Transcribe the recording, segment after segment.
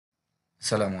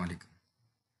আসসালামু আলাইকুম।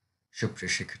 সুপ্রিয়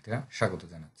শিক্ষার্থীরা, স্বাগত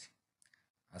জানাচ্ছি।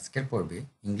 আজকের পর্বে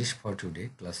English for today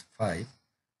class 5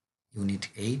 unit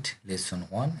 8 lesson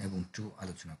 1 এবং 2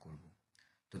 আলোচনা করব।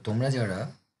 তো তোমরা যারা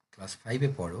ক্লাস 5-এ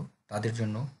পড়ো তাদের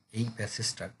জন্য এই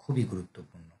প্যাসেজটা খুবই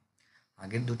গুরুত্বপূর্ণ।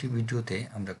 আগের দুটি ভিডিওতে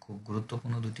আমরা খুব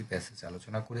গুরুত্বপূর্ণ দুটি প্যাসেজ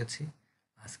আলোচনা করেছি।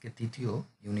 আজকে তৃতীয়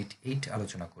ইউনিট 8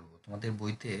 আলোচনা করব। তোমাদের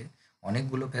বইতে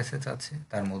অনেকগুলো প্যাসেজ আছে,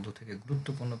 তার মধ্য থেকে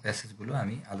গুরুত্বপূর্ণ প্যাসেজগুলো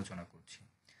আমি আলোচনা করছি।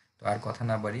 তো আর কথা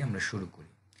না বাড়িয়ে আমরা শুরু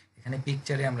করি। এখানে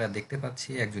পিকচারে আমরা দেখতে পাচ্ছি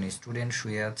একজন স্টুডেন্ট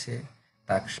শুয়ে আছে,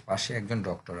 তার পাশে একজন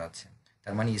ডক্টর আছে।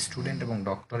 তার মানে স্টুডেন্ট এবং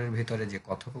ডক্টরের ভেতরে যে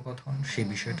কথোপকথন সেই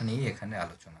বিষয়টা নিয়ে এখানে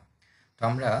আলোচনা। তো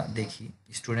আমরা দেখি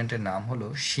স্টুডেন্টের নাম হলো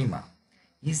সীমা।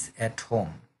 Is at home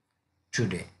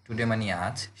today. Today মানে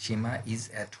আজ। সীমা ইজ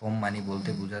অ্যাট হোম মানে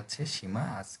বলতে বোঝাচ্ছে সীমা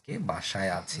আজকে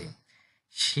বাসায় আছে।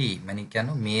 শি মানে কেন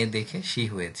মেয়ে দেখে শি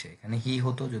হয়েছে, এখানে হি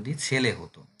হতো যদি ছেলে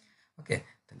হতো। ওকে,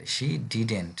 তাহলে শি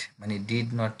ডিডেন্ট মানে ডিড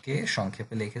নটকে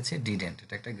সংক্ষেপে লিখেছে ডিডেন্ট,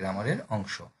 এটা একটা গ্রামারের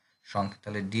অংশ।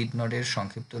 তাহলে ডিড নটের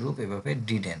সংক্ষিপ্ত রূপ এভাবে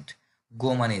ডিডেন্ট। গো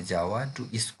মানে যাওয়া, টু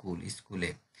স্কুল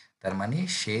স্কুলে, তার মানে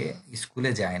সে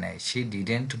স্কুলে যায় নাই। She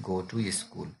didn't go to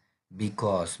school.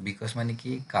 Because because মানে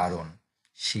কি কারণ।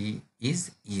 শি ইজ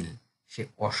ইল সে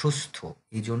অসুস্থ,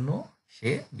 এই জন্য সে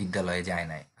বিদ্যালয়ে যায়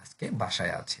নাই, আজকে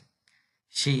বাসায় আছে।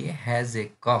 শি হ্যাজ এ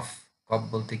কফ। কফ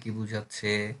বলতে কি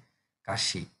বুঝাচ্ছে?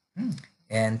 কাশি।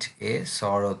 অ্যান্ড এ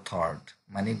সর থর্ড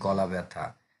মানে গলা ব্যথা।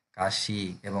 কাশি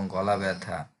এবং গলা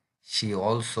ব্যথা। She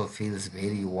also feels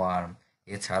very warm.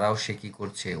 এছাড়াও সে কি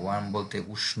করছে? ওয়ার্ম বলতে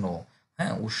উষ্ণ।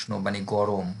 হ্যাঁ, উষ্ণ মানে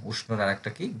গরম। উষ্ণর আর একটা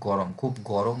কি? গরম। খুব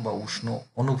গরম বা উষ্ণ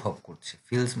অনুভব করছে।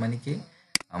 ফিলস মানে কি?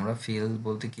 আমরা ফিল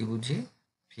বলতে কি বুঝি?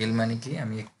 ফিল মানে কি?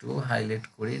 আমি একটু হাইলাইট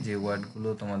করি যে ওয়ার্ডগুলো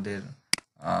তোমাদের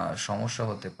সমস্যা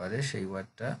হতে পারে সেই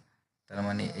ওয়ার্ডটা। তার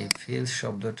মানে এই ফিলস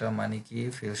শব্দটা মানে কি?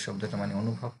 ফিলস শব্দটা মানে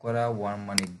অনুভব করা, ওয়ার্ম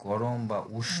মানে গরম বা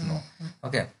উষ্ণ।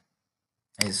 ওকে,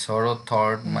 এই সরো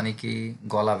থর্ড মানে কি?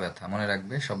 গলা ব্যথা। মনে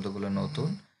রাখবে শব্দগুলো নতুন,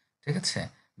 ঠিক আছে?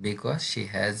 Because she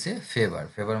has a favour.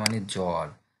 Favour মানে জ্বর।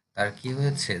 তার কি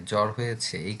হয়েছে? জ্বর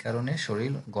হয়েছে, এই কারণে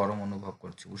শরীর গরম অনুভব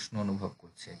করছে, উষ্ণ অনুভব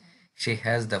করছে। She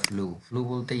has the flu. Flu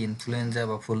বলতে ইনফ্লুয়েঞ্জা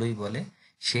বা ফ্লুই বলে।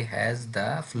 শি হ্যাজ দ্য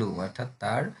ফ্লু অর্থাৎ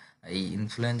তার এই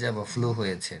ইনফ্লুয়েঞ্জা বা ফ্লু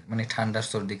হয়েছে, মানে ঠান্ডা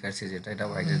সর্দি কাশি যেটা, এটা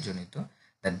ভাইরাস জনিত।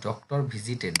 The doctor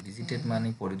visited. ভিজিটেড মানে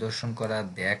পরিদর্শন করা,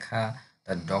 দেখা।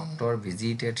 The doctor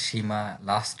visited Seema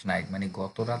last night মানে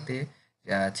গত রাতে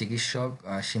চিকিৎসক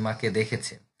সীমাকে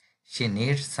দেখেছে। সে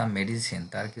নিডস সাম মেডিসিন।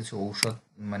 তার কিছু ঔষধ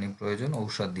মানে প্রয়োজন,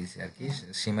 ঔষধ দিয়েছে আর কি।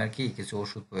 সীমার কি কিছু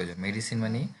ওষুধ প্রয়োজন। মেডিসিন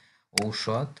মানে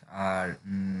ঔষধ, আর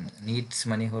নিডস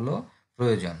মানে হলো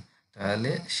প্রয়োজন।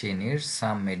 তাহলে সে needs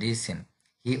some medicine.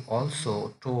 He also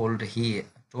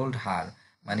told her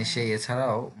মানে সে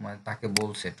এছাড়াও মানে তাকে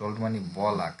বলছে। টোল্ড মানে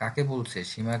বলা, কাকে বলছে?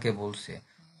 সীমাকে বলছে।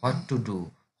 What to do.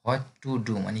 What to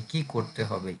do মানে কি করতে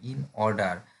হবে। In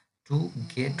order to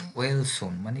get well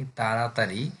soon মানে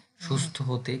তাড়াতাড়ি সুস্থ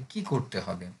হতে কি করতে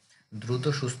হবে। দ্রুত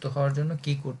সুস্থ হওয়ার জন্য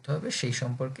কি করতে হবে সেই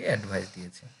সম্পর্কে অ্যাডভাইস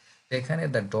দিয়েছে। তো এখানে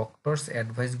দ্য ডক্টরস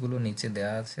অ্যাডভাইসগুলো নিচে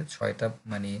দেওয়া আছে। ছয়টা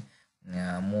মানে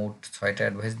মোট ছয়টা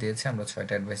অ্যাডভাইস দিয়েছে। আমরা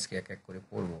ছয়টা অ্যাডভাইসকে এক এক করে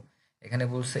পড়বো। এখানে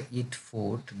বলছে eat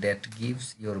food that gives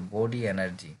your body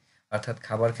energy, অর্থাৎ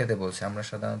খাবার খেতে বলছে। আমরা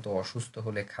সাধারণত অসুস্থ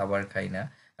হলে খাবার খাই না,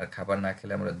 আর খাবার না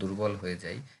খেলে আমরা দুর্বল হয়ে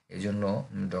যাই। এই জন্য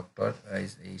ডক্টর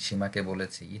এই সীমাকে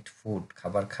বলেছে ইট ফুড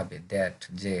খাবার খাবে, দ্যাট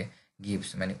যে, গিভস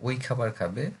মানে ওই খাবার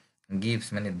খাবে, গিভস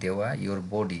মানে দেওয়া, ইওর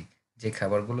বডি যে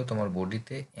খাবারগুলো তোমার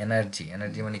বডিতে এনার্জি,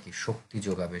 এনার্জি মানে কি শক্তি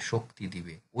যোগাবে, শক্তি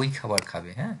দিবে, ওই খাবার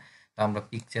খাবে। হ্যাঁ, তো আমরা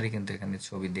পিকচারে কিন্তু এখানে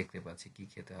ছবি দেখতে পাচ্ছি কি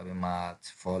খেতে হবে, মাছ,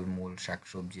 ফলমূল,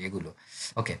 শাকসবজি এগুলো।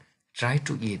 ওকে, ট্রাই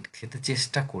টু ইট খেতে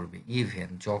চেষ্টা করবে, ইভেন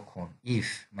যখন, ইফ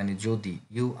মানে যদি,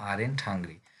 ইউ আরএন্ট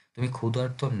হাংরি তুমি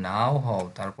ক্ষুধার্ত নাও হও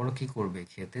তারপরও কি করবে?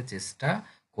 খেতে চেষ্টা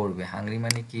করবে। হাংরি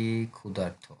মানে কি?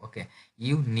 ক্ষুধার্ত। ওকে,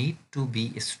 you need to be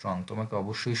strong তোমাকে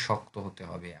অবশ্যই শক্ত হতে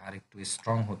হবে, আর একটু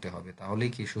স্ট্রং হতে হবে,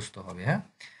 তাহলেই কি সুস্থ হবে। হ্যাঁ,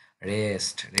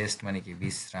 রেস্ট, রেস্ট মানে কি?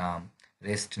 বিশ্রাম,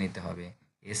 রেস্ট নিতে হবে।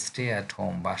 স্টে অ্যাট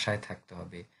হোম বাসায় থাকতে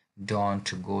হবে। Don't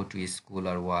go to school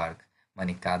R work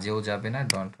মানে কাজেও যাবে না।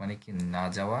 ডন্ট মানে কি? না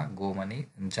যাওয়া। গো মানে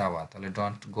যাওয়া, তাহলে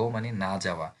ডন্ট গো মানে না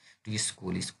যাওয়া। টু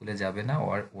স্কুল স্কুলে যাবে না।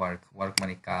 ওয়ার্ক ওয়ার্ক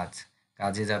মানে কাজ,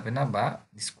 কাজে যাবে না বা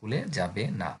স্কুলে যাবে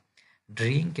না।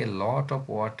 Drink a lot of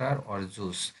water or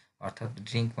juice, অর্থাৎ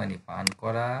ড্রিঙ্ক মানে পান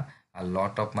করা, আর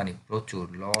লট অফ মানে প্রচুর,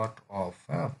 লট অফ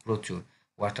প্রচুর,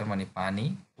 ওয়াটার মানে পানি,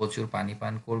 প্রচুর পানি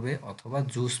পান করবে অথবা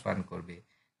জুস পান করবে।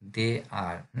 দে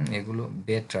আর এগুলো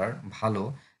বেটার ভালো,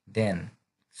 দেন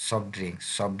সফট ড্রিঙ্কস,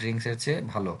 সফট ড্রিঙ্কসের চেয়ে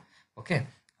ভালো। ওকে,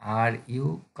 আর ইউ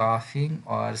কাফিং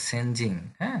অর সেনজিং,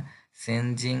 হ্যাঁ,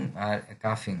 সেনজিং আর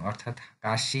কাফিং অর্থাৎ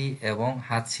কাশি এবং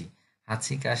হাঁচি,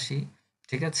 হাঁচি কাশি,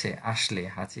 ঠিক আছে, আসলে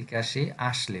হাঁচি কাশি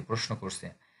আসলে প্রশ্ন করছে,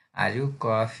 আর ইউ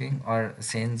কাফিং অর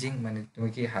সেনজিং, মানে তুমি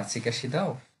কি হাঁচি কাশি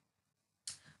দাও।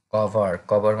 কভার,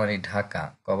 কভার মানে ঢাকা,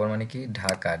 কভার মানে কি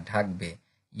ঢাকা, ঢাকবে।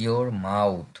 ইওর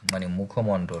মাউথ মানে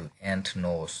মুখমণ্ডল, অ্যান্ড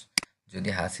নোজ, যদি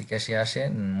হাঁচি কাশি আসে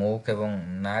মুখ এবং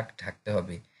নাক ঢাকতে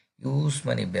হবে। ইউজ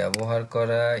মানে ব্যবহার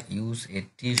করা, ইউজ এ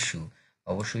টিস্যু,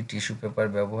 অবশ্যই টিস্যু পেপার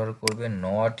ব্যবহার করবে।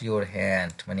 নট ইওর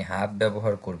হ্যান্ড মানে হাত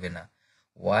ব্যবহার করবে না।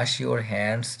 Wash your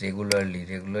hands regularly,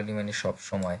 regularly মানে সব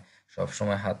সময়, সব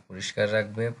সময় হাত পরিষ্কার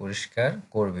রাখবে, পরিষ্কার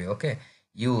করবে। ওকে।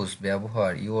 ইউজ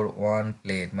ব্যবহার, ইওর ওয়ান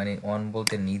প্লেট মানে ওয়ান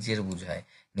বলতে নিজের বোঝায়,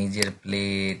 নিজের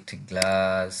প্লেট,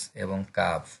 গ্লাস এবং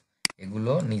কাপ,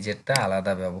 এগুলো নিজেরটা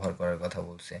আলাদা ব্যবহার করার কথা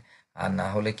বলছে। আর না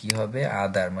হলে কি হবে,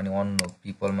 আদার মানে অন্য,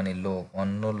 পিপল মানে লোক,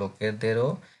 অন্য লোকেদেরও।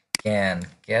 ক্যান,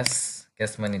 ক্যাস,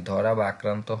 ক্যাস মানে ধরা বা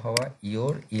আক্রান্ত হওয়া।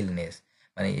 ইওর ইলনেস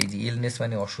মানে এই যে ইলনেস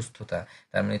মানে অসুস্থতা,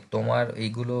 তার মানে তোমার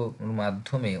এইগুলোর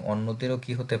মাধ্যমে অন্যদেরও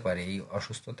কি হতে পারে, এই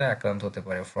অসুস্থতায় আক্রান্ত হতে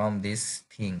পারে। ফ্রম দিস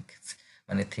থিংস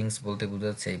মানে থিংস বলতে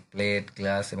বোঝাচ্ছে এই প্লেট,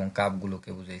 গ্লাস এবং কাপগুলোকে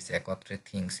বুঝাইছে একত্রে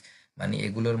থিংস, মানে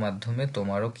এগুলোর মাধ্যমে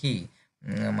তোমারও কি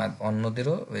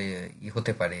অন্যদেরও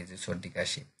হতে পারে এই যে সর্দি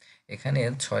কাশি। এখানে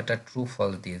 6টা ট্রু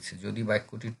ফলস দিয়েছে, যদি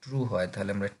বাক্যটি ট্রু হয়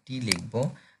তাহলে আমরা টি লিখবো,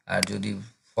 আর যদি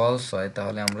ফলস হয়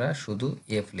তাহলে আমরা শুধু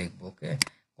এফ লিখবো। ওকে।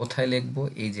 কোথায় লিখবো,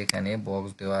 এই যেখানে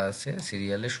বক্স দেওয়া আছে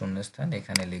সিরিয়ালের শূন্যস্থান,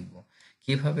 এখানে লিখবো।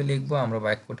 কিভাবে লিখবো আমরা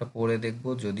বাক্যটা পড়ে দেখব,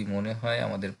 যদি মনে হয়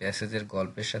আমাদের প্যাসেজের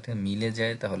গল্পের সাথে মিলে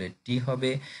যায় তাহলে টি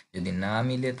হবে, যদি না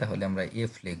মিলে তাহলে আমরা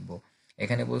এফ লিখবো।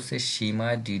 এখানে বলছে সীমা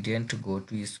ডিডেন্ট গো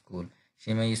টু স্কুল,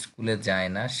 সীমা স্কুলে যায়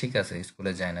না, ঠিক আছে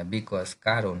স্কুলে যায় না, বিকজ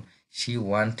কারণ, শি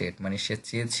ওয়ান্টেড মানে সে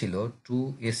চেয়েছিল, টু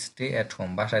স্টে অ্যাট হোম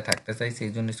বাসায় থাকতে চাইছে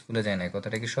এই জন্য স্কুলে যায় না। এই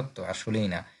কথাটা কি সত্য? আসলেই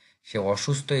না, সে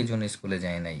অসুস্থ এই জন্য স্কুলে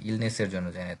যায় নাই, ইলনেসের জন্য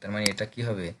যায় না, তার মানে এটা কি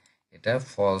হবে, এটা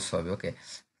ফলস হবে। ওকে।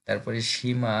 তারপরে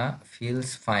সীমা ফিলস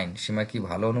ফাইন, সীমা কি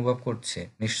ভালো অনুভব করছে?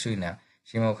 নিশ্চয়ই না,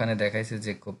 সীমা ওখানে দেখাইছে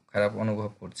যে খুব খারাপ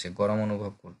অনুভব করছে, গরম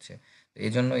অনুভব করছে, তো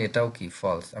এই জন্য এটাও কি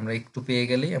ফলস, আমরা একটু পেয়ে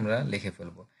গেলেই আমরা লিখে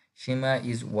ফেলবো। সীমা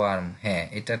ইজ ওয়ার্ম, হ্যাঁ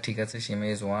এটা ঠিক আছে, সীমা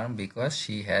is warm because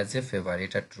she has a favour,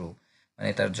 এটা ট্রু, মানে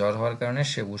তার জ্বর হওয়ার কারণে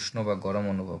সে উষ্ণ বা গরম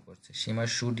অনুভব করছে। সীমা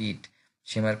শুড ইট,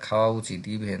 সীমার খাওয়া উচিত,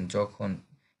 ইভেন যখন,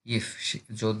 ইফ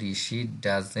যদি, শি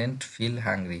ডাজেন্ট ফিল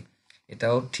হাংরি,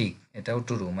 এটাও ঠিক, এটাও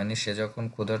ট্রু, মানে সে যখন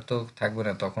ক্ষুধার্ত থাকবে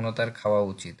না তখনও তার খাওয়া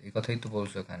উচিত, এই কথাই তো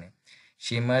বলছো এখানে।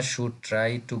 সীমা should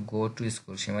try to go to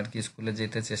school, সীমার কি স্কুলে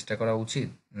যেতে চেষ্টা করা উচিত?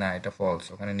 না, এটা ফলস,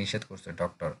 ওখানে নিষেধ করছে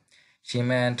doctor.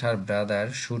 Seema and her brother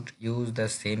should use the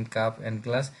same cup and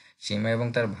glass, সীমা এবং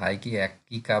তার ভাই কি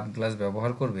একই কাপ গ্লাস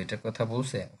ব্যবহার করবে, এটার কথা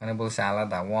বলছে, ওখানে বলছে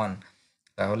আলাদা, ওয়ান,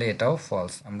 তাহলে এটাও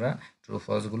ফলস, আমরা ট্রু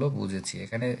ফলস গুলো বুঝেছি।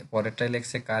 এখানে পরেরটাই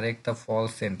লিখছে কারেক্ট দ্য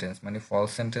ফলস সেন্টেন্স, মানে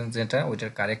ফলস সেন্টেন্স যেটা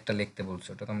ওইটার কারেক্টটা লিখতে বলছে,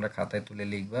 ওটা তোমরা খাতায় তুলে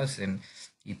লিখবা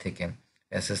থেকে,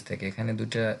 প্যাসেজ থেকে। এখানে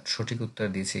দুইটা সঠিক উত্তর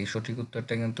দিয়েছে, এই সঠিক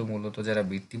উত্তরটা কিন্তু মূলত যারা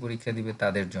বৃত্তি পরীক্ষা দিবে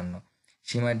তাদের জন্য।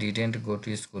 সীমা didn't go to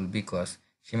school because,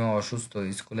 সীমা অসুস্থ,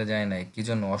 স্কুলে যায় নাই, কি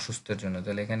জন্য? অসুস্থের জন্য,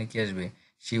 তাহলে এখানে কি আসবে?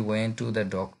 She went to the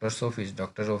doctors office,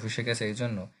 doctor অফিসে গেছে এই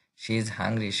জন্য। শি ইজ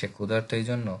হাংরি, সে ক্ষুধার্ত এই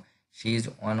জন্য। শি ইজ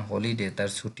অন হলিডে, তার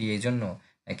ছুটি এই জন্য।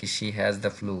 নাকি শি হ্যাজ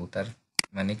দ্য ফ্লু, তার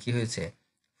মানে কি হয়েছে?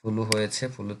 ফ্লু হয়েছে,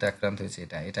 ফ্লুতে আক্রান্ত হয়েছে,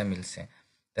 এটা এটা মিলছে।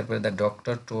 তারপরে the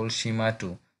doctor toll Seema two,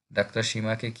 doctor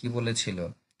সীমাকে কি বলেছিল?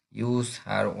 Use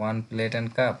her one plate and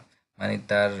cup, মানে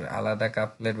তার আলাদা কাপ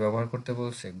প্লেট ব্যবহার করতে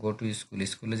বলছে। গো টু স্কুল,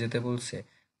 স্কুলে যেতে বলছে।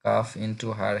 কাফ ইনটু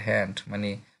হার হ্যান্ড মানে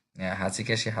হাঁচি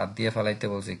কাশি হাত দিয়ে ফালাইতে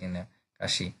বলছে কিনা,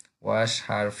 কাশি। ওয়াশ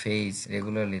হার ফেস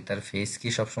রেগুলারলি, তার ফেস কি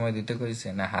সবসময় ধুইতে কইছে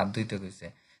না হাত ধুইতে কইছে?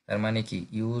 তার মানে কি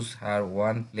use her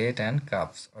one plate and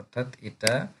cups, অর্থাৎ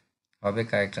এটা হবে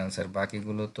কারেক্ট আনসার,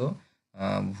 বাকিগুলো তো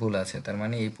ভুল আছে। তার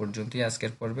মানে এই পর্যন্তই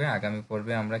আজকের পর্বে। আগামী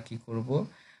পর্বে আমরা কি করব,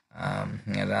 আম,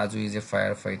 Raju is a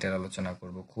fire fighter আলোচনা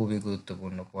করব, খুবই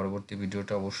গুরুত্বপূর্ণ, পরবর্তী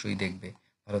ভিডিওটা অবশ্যই দেখবে।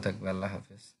 ভালো থাকবে, আল্লাহ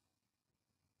হাফেজ।